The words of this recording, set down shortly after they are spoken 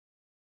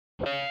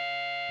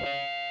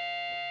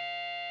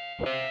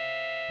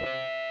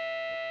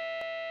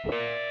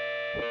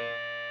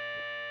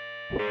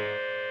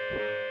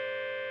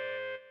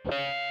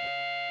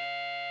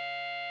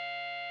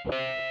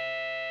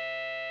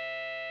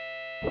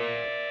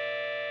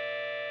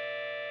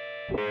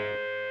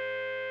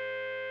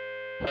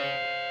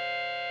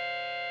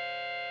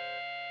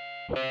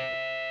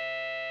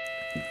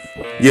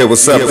Yeah,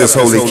 what's up, this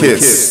Holy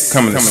Kiss,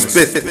 coming to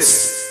spit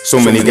this. So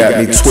many got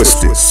me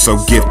twisted, so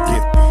gifted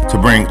to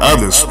bring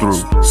others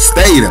through,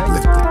 stayed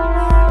uplifted.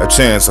 A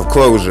chance of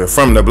closure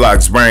from the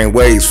block's brain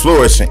waves,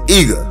 flourishing,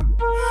 eager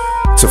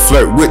to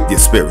flirt with your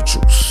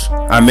spirituals.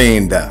 I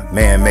mean the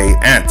man-made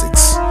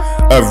antics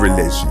of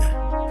religion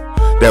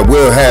that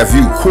will have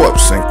you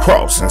corpse and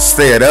cross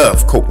instead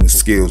of coping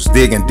skills,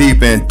 digging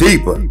deeper and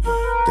deeper,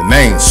 the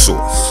main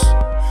source.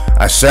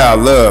 I shall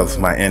love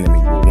my enemy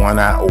with one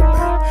eye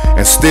open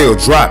and still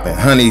dropping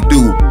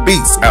honeydew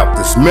beats out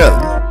this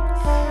melody.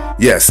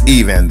 Yes,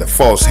 even the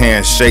false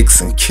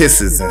handshakes and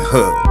kisses and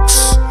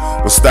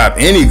hugs will stop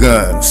any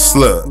gun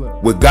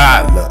slug with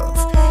God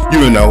love.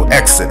 You know,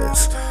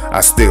 Exodus, I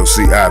still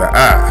see eye to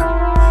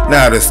eye.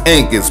 Now this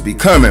ink is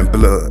becoming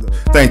blood.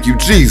 Thank you,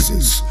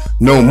 Jesus.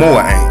 No more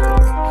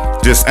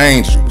anger, just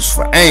angels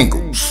for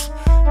angles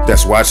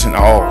that's watching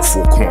all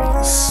four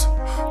corners,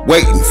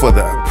 waiting for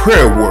the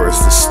prayer words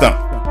to stump.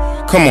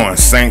 Come on,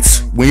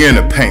 saints, we in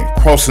the paint,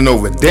 crossing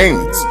over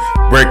demons,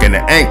 breaking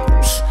the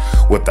ankles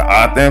with the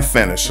author and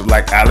finisher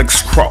like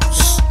Alex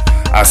Cross.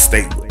 I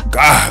stay with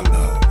God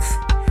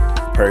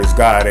love. Praise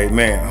God,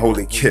 amen.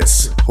 Holy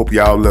Kiss. Hope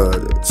y'all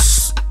love this.